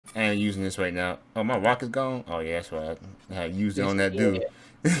ain't using this right now. Oh, my rock is gone? Oh, yeah, that's right. I had used it on that dude.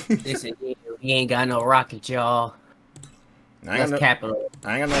 Listen, he ain't got no rocket, y'all. That's capital.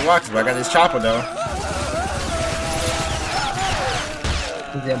 I ain't got no rockets, but I got this chopper, though.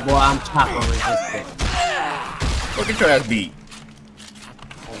 He said, boy, I'm chopper resistant. Look at your ass beat.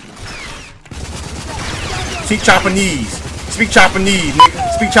 Speak Japanese. Speak Japanese,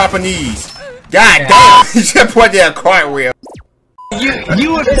 nigga. Speak Japanese. God damn! You just put that cartwheel.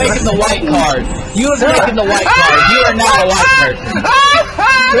 You were making the white card. You were making the white card. You are not a white person.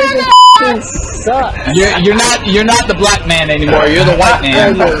 You're not the black man anymore. You're the white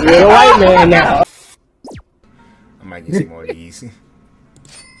man. You're the white man now. I might get some more of these.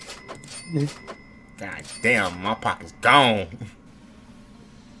 God damn, my pocket's gone.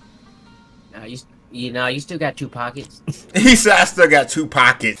 You still got 2 pockets. He said I still got 2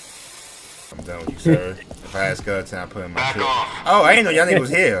 pockets. I'm done with you, sir. If I had skeleton, I put in my shit. Oh, I didn't know y'all niggas was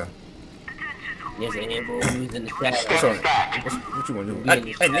here. Yes, I am, but we was in the shadow. What's up? What you gonna do? Hey,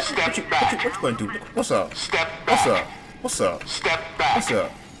 Nick, what you gonna do? What's up? What's up? What's up? What's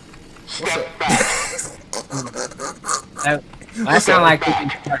up? What's up? That sound like it could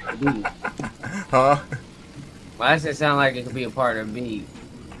be part of the beat. Huh? Why does it sound like it could be a part of the beat?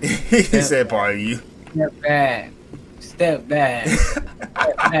 He said part of you. Step back. Step back. Step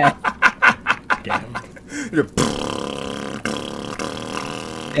back.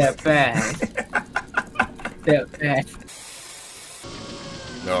 Step back. Step back.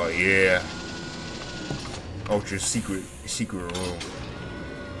 Oh yeah. Ultra secret room.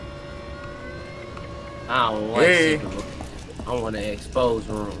 I don't want secret room. I want an exposed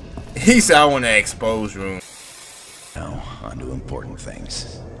room. He said I want an exposed room. Now, on to important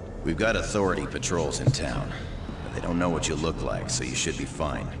things. We've got authority patrols in town. They don't know what you look like, so you should be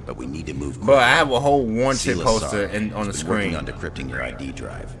fine. But we need to move quick. But I have a whole wanted poster on the screen. Working on decrypting your ID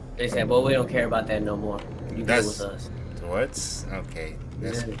drive. They said, well, we don't care about that no more. You go with us. What? Okay.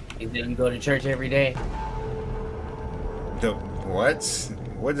 You said you go to church every day? The what?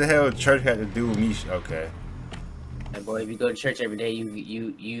 What the hell church had to do with me? Okay. And boy, if you go to church every day,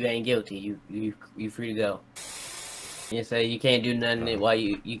 you ain't guilty. You free to go. You say you can't do nothing while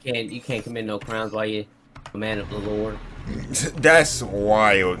you can't commit no crimes while you a man of the Lord. That's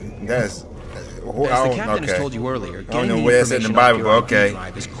wild. That's the captain has told you earlier, I don't know where it's in the Bible, but okay.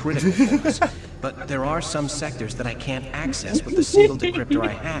 Is critical for us. But there are some sectors that I can't access with the single decryptor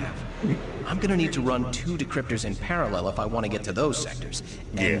I have. I'm gonna need to run 2 decryptors in parallel if I want to get to those sectors.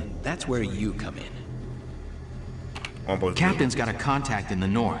 And that's where you come in. Captain's got a contact in the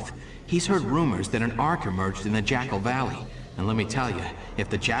north. He's heard rumors that an Ark emerged in the Jackal Valley. And let me tell you, if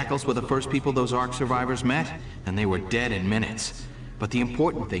the Jackals were the first people those Ark survivors met, then they were dead in minutes. But the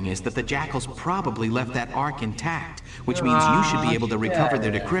important thing is that the Jackals probably left that Ark intact, which means you should be able to recover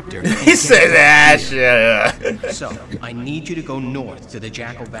their decryptor. He said that shit. So, I need you to go north to the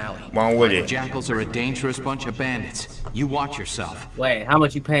Jackal Valley. Come with it. The Jackals are a dangerous bunch of bandits. You watch yourself. Wait, how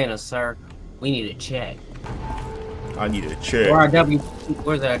much you paying us, sir? We need a check. I need a check. Where's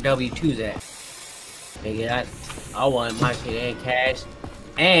our W-2s at? Nigga, I want my shit in cash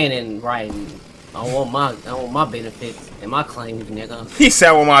and in writing. I want my benefits and my claims, nigga. He said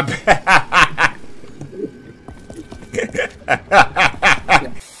I want my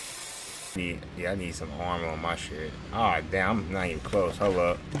I need some armor on my shit. Oh damn, I'm not even close. Hold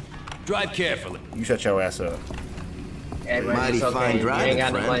up. Drive carefully. You shut your ass up. Mighty fine driving,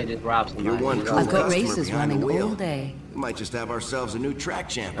 friend. You're one cool I've got races running all day. We might just have ourselves a new track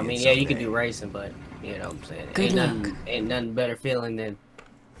champion. I mean, yeah, you can do racing, but you know what I'm saying. Ain't nothing better feeling than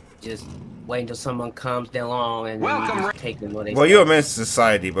just waiting until someone comes along and you just take them what they Well, you're a menace to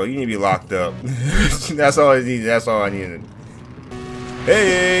society, bro. You need to be locked up. That's all I need. That's all I needed.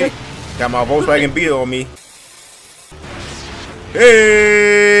 Hey, got my Volkswagen Beetle on me.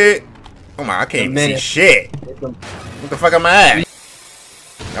 Hey, oh my, I can't even see shit. What the fuck am I at?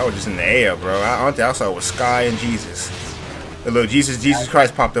 That was just in the air, bro. I think I saw it was Sky and Jesus. The little Jesus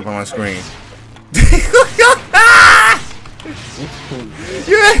Christ popped up on my screen. Did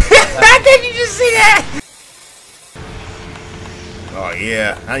you just see that? Oh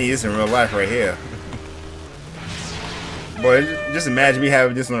yeah, I need this in real life right here. Boy, just imagine me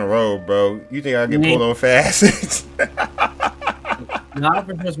having this on the road, bro. You think I get pulled over fast? Not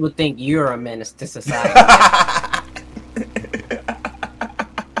every person would think you're a menace to society.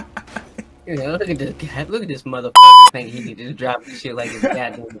 You know, look at this guy. Look at this motherfucker thing. He can just drop this shit like it's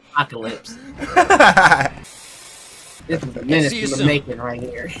goddamn apocalypse. This is a menace to the making right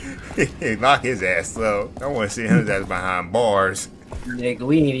here. Knock his ass up. I want to see his ass behind bars. Nigga,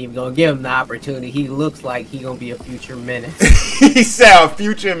 we ain't even gonna give him the opportunity. He looks like he gonna be a future menace. He said a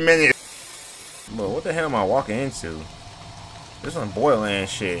future menace. Bro, what the hell am I walking into? This on Boyland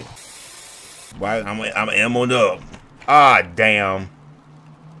shit. Why I'm ammoed up. Ah, damn.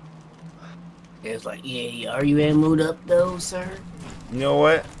 It's like, yeah, are you ammoed up though, sir? You know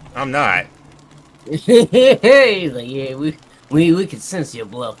what? I'm not. He's like, yeah, we can sense your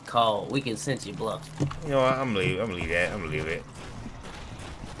bluff call. We can sense your bluff. You know what? I'm gonna leave that. I'm gonna leave it.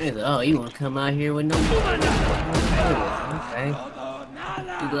 He's like, oh, you wanna come out here with no okay.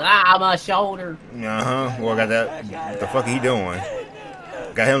 He's like, my shoulder. Uh-huh. Well, I got that. What the fuck he doing?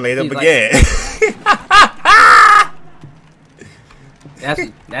 Got him laid up He's again.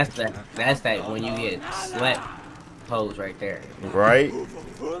 That's that when you get slept pose right there. Right?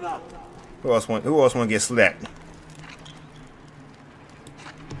 Who else want to get slept?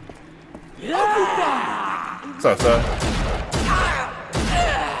 What's up, sir?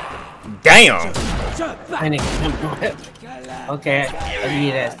 Damn! Okay, I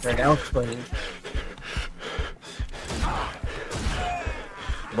need that, sir. That was funny.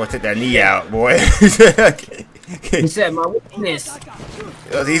 Boy, take that knee out, boy. He said, my weakness.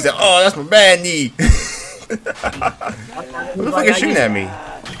 He said, oh, that's my bad knee. Who the fuck is shooting at me?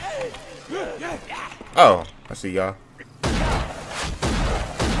 Oh, I see y'all.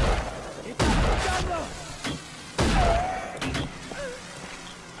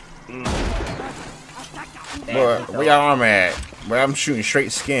 Boy, where y'all arm at? Boy, I'm shooting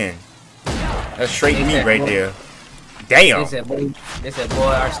straight skin. That's straight meat right there. Damn. They said, boy,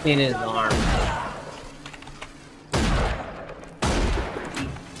 our skin is the arm.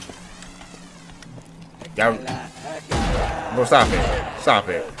 Y'all, bro, stop it. Stop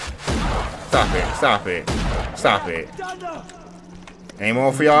it. Stop it. Stop it. Stop it. Ain't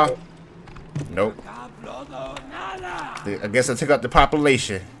more for y'all? Nope. I guess I took up the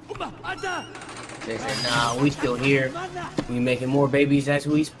population. They said, nah, we still here. We making more babies as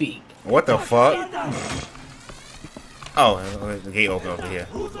we speak. What the fuck? Oh, the gate open over here.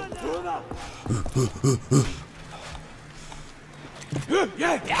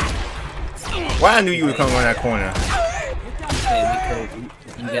 Why I knew you would come around that corner?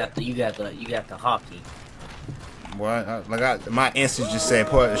 Because you got the hockey. What? My instinct just said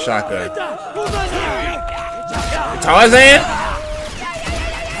pull out the shotgun. Tarzan?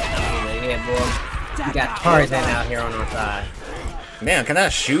 Yeah, boy. We got Tarzan out here on our side. Damn, can I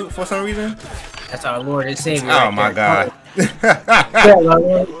shoot for some reason? That's our Lord and Savior. Oh right my there. God. That's our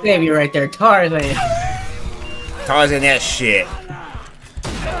Lord and Savior right there, Tarzan. Tarzan that shit.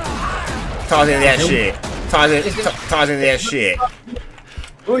 Tarzan that shit. Tarzan that shit.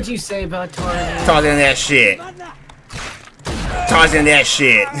 What'd you say about Tarzan? Tarzan that shit. Tarzan that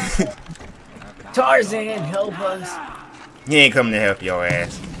shit. Tarzan, help us. He ain't coming to help your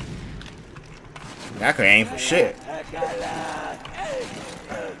ass. I could aim for shit.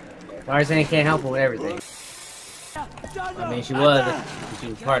 Tarzan can't help him with everything. I mean, she was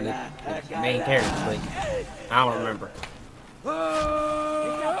part of the main character, but I don't remember.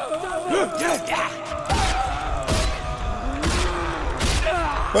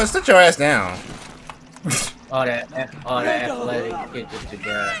 But sit your ass down. all that athletic shit that you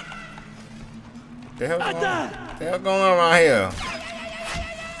got. The hell going on around here?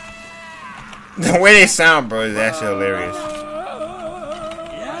 The way they sound, bro, is actually hilarious.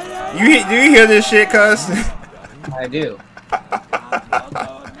 Do you hear this shit, cuz? I do.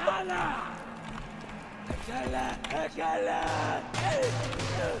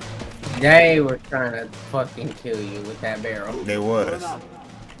 They were trying to fucking kill you with that barrel. They was.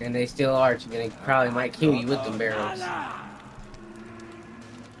 And they still are. And they probably might kill you with them barrels.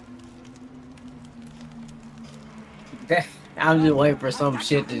 I'm just waiting for some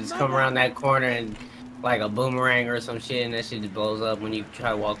shit to just come around that corner and like a boomerang or some shit, and that shit just blows up when you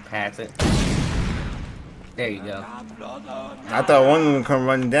try to walk past it. There you go. I thought one would come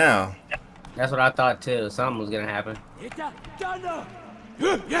running down. That's what I thought too. Something was gonna happen.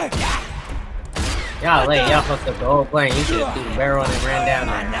 Y'all fucked up the whole plane. You should have threw the barrel and ran down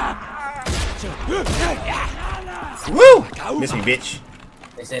there. Woo! Miss me, bitch.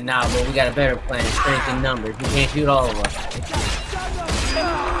 They said, nah, but we got a better plan. Strength in numbers. You can't shoot all of us.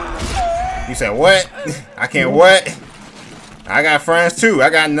 You said what? I can't what? I got friends too.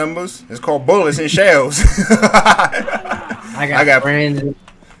 I got numbers. It's called bullets and shells. I got friends.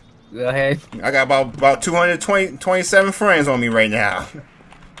 Go ahead. I got about 227 friends on me right now.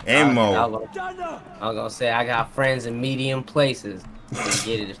 And more. I was gonna say I got friends in medium places. You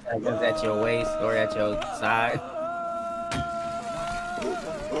get it? If that goes at your waist or at your side.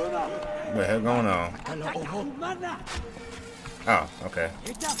 What the hell going on? Oh, okay.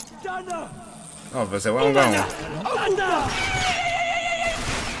 Oh, but say, where I'm going?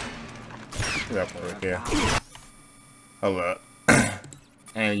 That right there. Hold up. I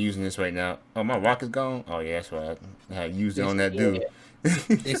ain't using this right now. Oh, my rock is gone? Oh, yeah, that's right. I had used it on that dude.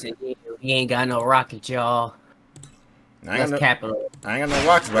 Listen, he ain't got no rocket, y'all. That's capital. I ain't got no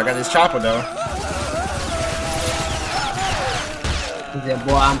rockets, but I got this chopper, though. He said,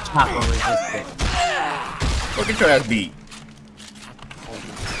 boy, I'm chopper resistant. Look at your ass beat.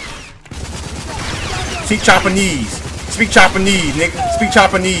 Speak Japanese. Speak Japanese, nigga. Speak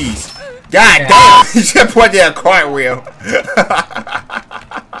Japanese. God damn! You just put that cartwheel.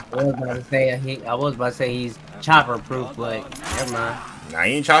 I was about to say he's chopper proof, but never mind. Nah,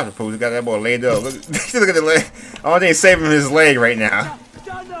 he ain't chopper proof. He got that boy laid up. Look, look at the leg. I don't think he's saving his leg right now.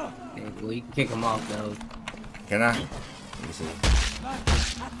 Hey, well, you can kick him off though. Can I? Let me see.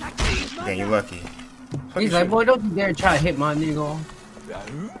 Damn, you lucky. He's like, boy, don't you dare try to hit my nigga off.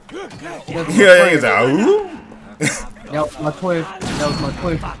 Yeah, he's like, ooh. That was my twin. That was my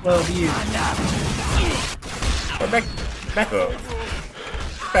twin for 12 years. Oh, back up.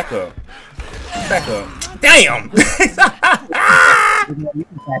 Back up. Back up. Damn! You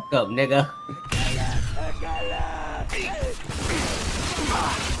can back up, nigga.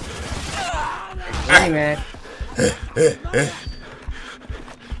 Hey, man.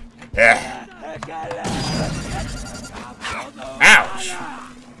 Ouch!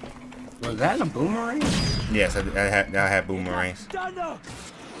 Was that a boomerang? Yes, I had boomerangs.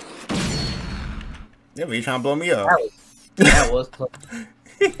 They're really trying to blow me up. That was close.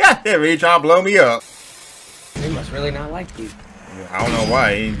 They're really trying to blow me up. They must really not like you. I don't know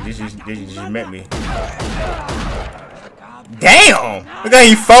why. They just met me. Damn! Look how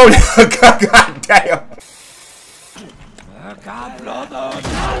he folded. God damn.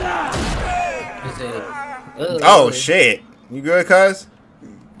 He said, oh shit. You good, cuz?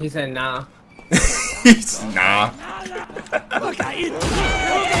 He said, nah. Nah.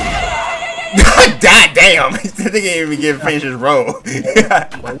 God damn! He didn't even get to finish his roll. I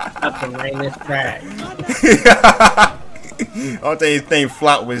don't think his thing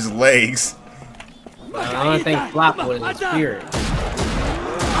flopped with his legs. I don't think flopped with his spirit.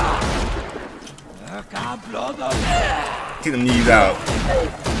 Take them knees out.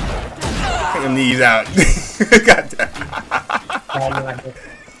 Take them knees out. God damn.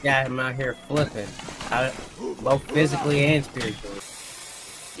 Got him out here flipping. Both physically and spiritually.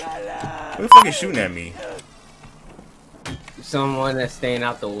 Who the fuck is shooting at me? Someone that's staying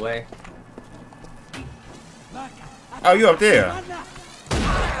out the way. Oh, you up there?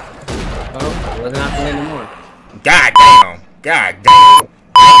 Oh, wasn't out there anymore. God damn! God damn!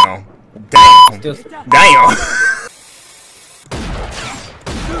 Damn! Damn! Damn!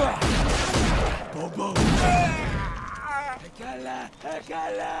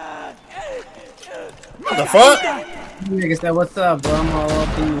 What the fuck? Nigga said, what's up, bro? I'm all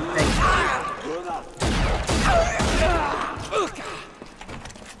up in your face.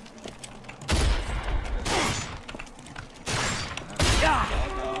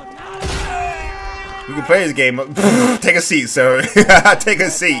 We can play this game. Take a seat, sir. Take a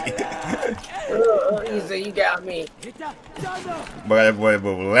seat. He said, you got me. Boy, that boy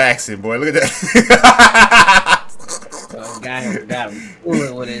relaxing, boy. Look at that. Guy got him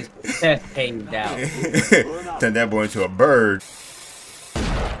fooling with his chest caved out. Turn that boy into a bird.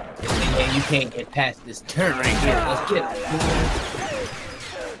 Yeah, you can't get past this turn right here. Let's get it.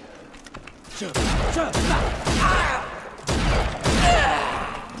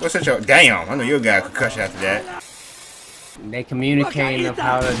 What's that? Your damn? I know your guy could concussion after that. They communicating of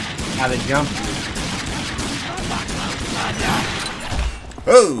how to jump.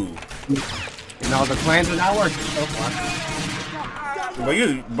 Oh. And all the plans are not working so far.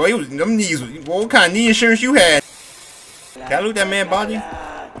 Boy, them knees. What kind of knee insurance you had? Can I loot that man body?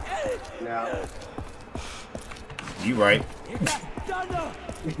 No. You right.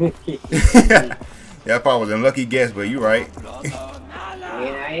 That probably was an unlucky guess, but you right.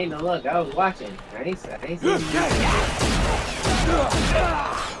 I ain't no look. I was watching. I ain't seen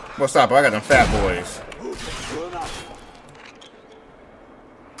What's up? I got them fat boys.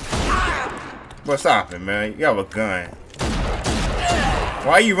 What's up, man? You have a gun.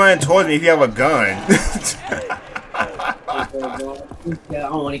 Why are you running towards me if you have a gun? I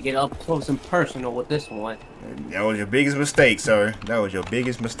don't want to get up close and personal with this one. That was your biggest mistake, sir. That was your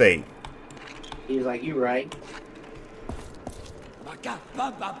biggest mistake. He was like, you right.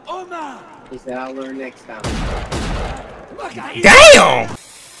 He said, I'll learn next time. Damn!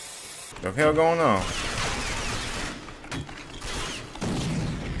 What the hell going on?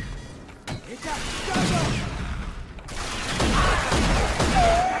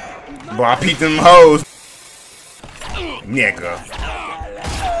 Boy, I peeped them hoes. Nigga.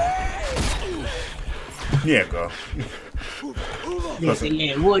 Nigga.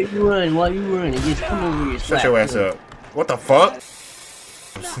 Yeah, why you running? Why you running? Just come over here. Shut your ass up. What the fuck?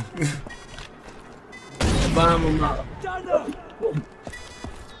 Bomb him up.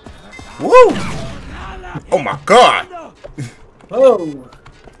 Woo! Oh my god! Oh!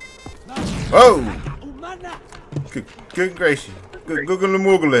 Oh! Good gracious. Good googly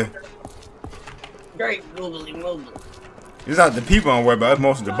moogly. Great googly moogly. It's not the people I'm worried about, it's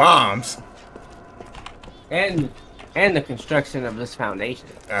most of the bombs. And the construction of this foundation.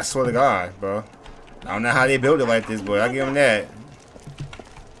 I swear to God, bro. I don't know how they built it like this, but I give them that.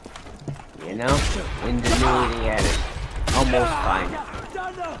 You know? Ingenuity at it. Almost fine.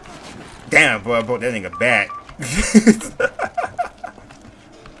 Damn, bro, I brought that nigga back.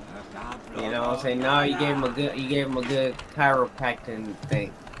 You know what I'm saying? No, you gave him a good chiropractic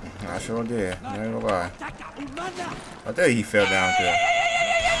thing. I sure did. I ain't gonna lie. I tell you he fell down too.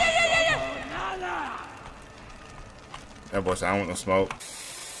 That boy said, I don't want no smoke.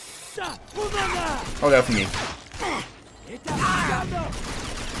 Hold that for me.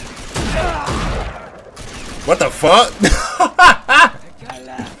 What the fuck?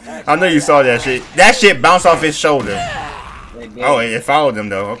 I know you saw that shit. That shit bounced off his shoulder. Oh, it followed him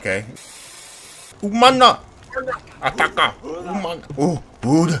though. Okay. Umana. Ataka. Umana.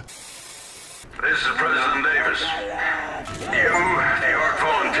 Ooh. This is President Davis. You, the Ark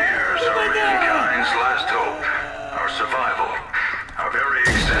Volunteers, are mankind's last hope. Our survival, our very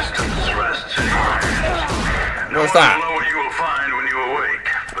existence rests in your hands. No one will know what you will find when you awake.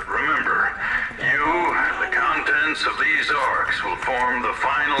 But remember, you, the contents of these arks, will form the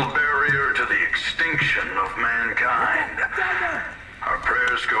final barrier to the extinction of mankind. Our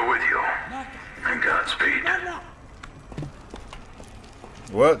prayers go with you. And Godspeed.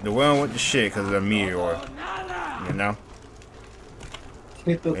 What? The one with the shit because of a meteor. You know?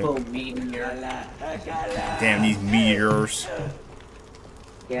 Typical meteor. Damn these meteors.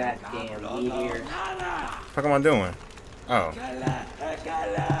 Goddamn meteors. What am I doing? Oh. What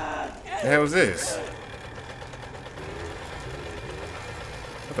the hell was this?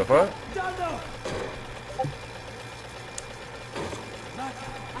 What the fuck?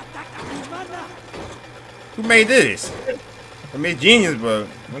 Who made this? I made genius, but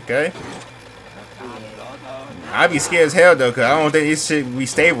okay. I'd be scared as hell though, cause I don't think this shit will be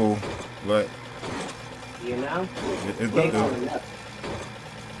stable. But you know, it's good.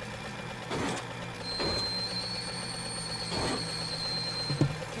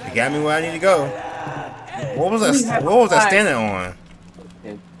 You got me where I need to go. What was I standing on?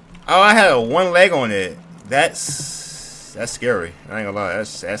 Oh, I had one leg on it. That's scary. I ain't gonna lie.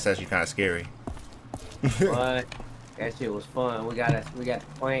 That's actually kind of scary. What? That shit was fun. We got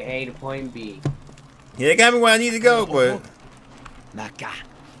point A to point B. Yeah, it got me where I need to go, but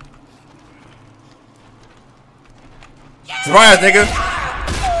surprise, nigga!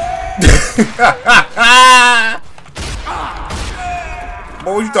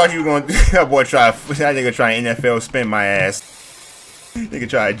 Boy, what you thought you were gonna do? That boy that nigga try NFL spin my ass. Nigga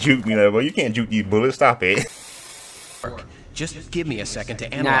try to juke me, like, well, you can't juke these bullets. Stop it. Just give me a second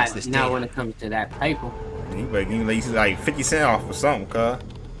to analyze this data. Not when it comes to that paper. You better give me like 50 cents off or something, cuz.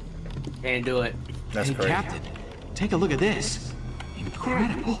 Can't do it. That's hey, crazy. Captain, take a look at this.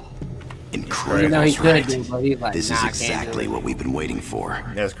 Incredible. Incredible. You know he could do, but he's like, this is exactly what we've been waiting for.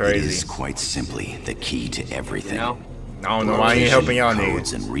 That's crazy. It is quite simply the key to everything. You know? I don't know why I ain't helping y'all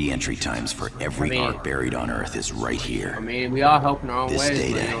codes niggas. and re-entry times for every ark buried on Earth is right here. I mean, we all helping our own this ways.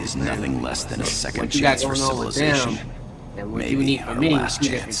 This data is nothing less than a second chance for civilization. And what maybe you need from our me last is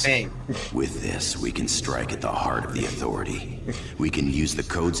two different chance. things. With this, we can strike at the heart of the Authority. We can use the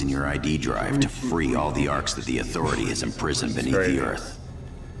codes in your ID drive to free all the arks that the Authority has imprisoned beneath the Earth.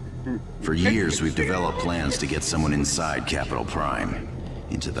 For years, we've developed plans to get someone inside Capital Prime,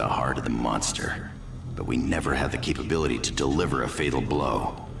 into the heart of the monster. But we never had the capability to deliver a fatal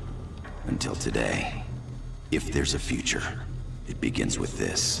blow. Until today. If there's a future, it begins with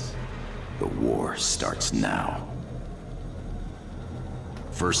this. The war starts now.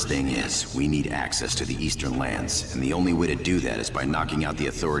 First thing is, we need access to the Eastern lands, and the only way to do that is by knocking out the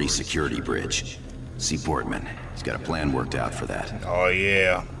Authority security bridge. See Portman. He's got a plan worked out for that. Oh,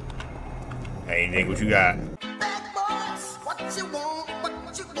 yeah. Hey, nigga, what you got?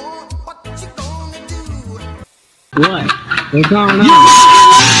 What? What's going on?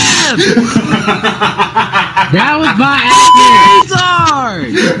 That was by accident!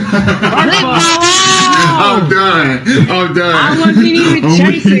 I'm done. I wasn't even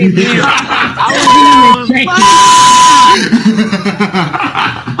chasing him. I wasn't even chasing him.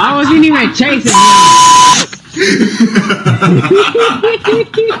 I wasn't even chasing him.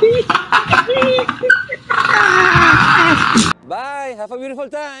 Bye. Have a beautiful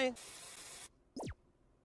time.